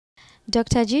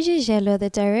Dr. Jiji, the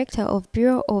director of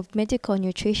Bureau of Medical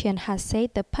Nutrition, has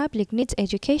said the public needs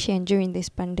education during this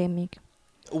pandemic.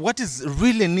 What is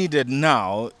really needed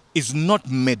now is not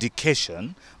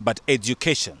medication, but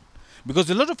education. Because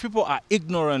a lot of people are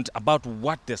ignorant about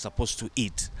what they're supposed to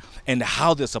eat and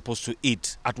how they're supposed to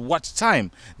eat, at what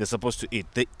time they're supposed to eat.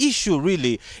 The issue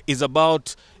really is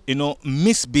about,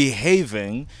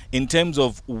 misbehaving in terms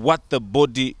of what the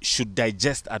body should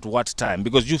digest at what time.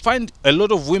 Because you find a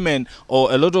lot of women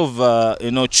or a lot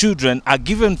of, children are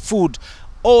given food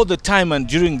all the time and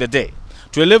during the day,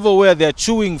 to a level where they're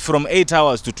chewing from 8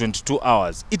 hours to 22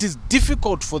 hours. It is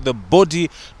difficult for the body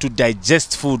to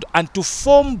digest food and to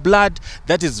form blood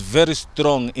that is very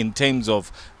strong in terms of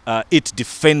it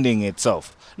defending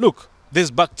itself. Look,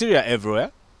 there's bacteria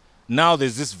everywhere. Now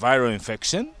there's this viral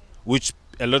infection, which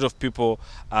a lot of people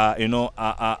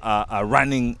are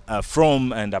running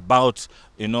from and about,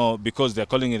 because they're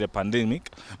calling it a pandemic.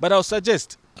 But I'll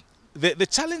suggest the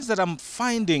challenge that I'm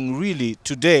finding really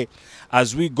today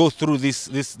as we go through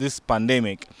this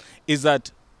pandemic is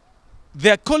that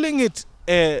they're calling it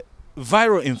a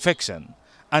viral infection,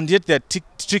 and yet they're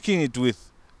tricking it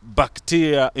with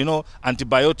bacteria,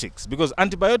 antibiotics, because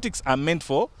antibiotics are meant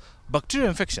for bacterial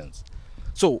infections.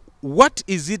 So what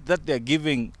is it that they're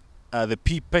giving the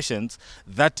patients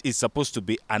that is supposed to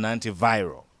be an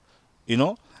antiviral?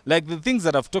 Like the things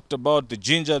that I've talked about, the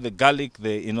ginger, the garlic,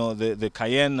 the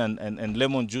cayenne and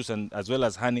lemon juice, and as well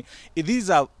as honey. These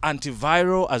are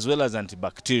antiviral as well as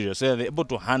antibacterial, so they're able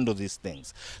to handle these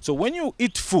things. So when you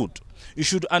eat food, you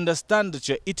should understand that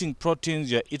you're eating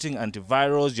proteins, you're eating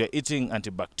antivirals, you're eating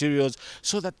antibacterials,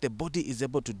 so that the body is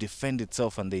able to defend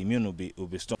itself and the immune will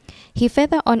be strong. He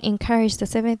further on encouraged the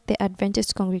Seventh-day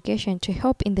Adventist congregation to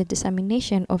help in the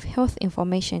dissemination of health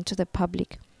information to the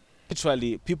public.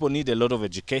 Actually, people need a lot of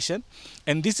education,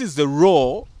 and this is the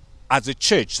role as a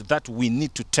church that we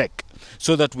need to take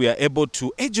so that we are able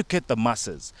to educate the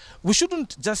masses. We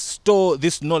shouldn't just store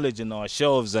this knowledge in our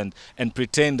shelves and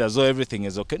pretend as though everything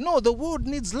is okay. No, the world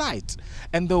needs light,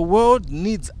 and the world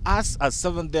needs us as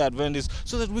Seventh-day Adventists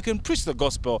so that we can preach the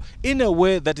gospel in a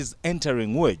way that is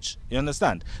entering wedge. You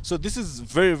understand? So this is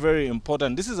very, very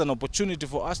important. This is an opportunity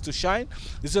for us to shine.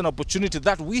 This is an opportunity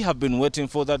that we have been waiting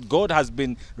for, that God has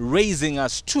been raising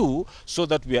us to, so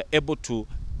that we are able to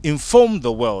inform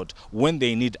the world when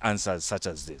they need answers such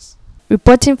as this.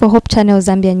 Reporting for Hope Channel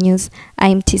Zambia News,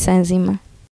 I'm Tisanzima.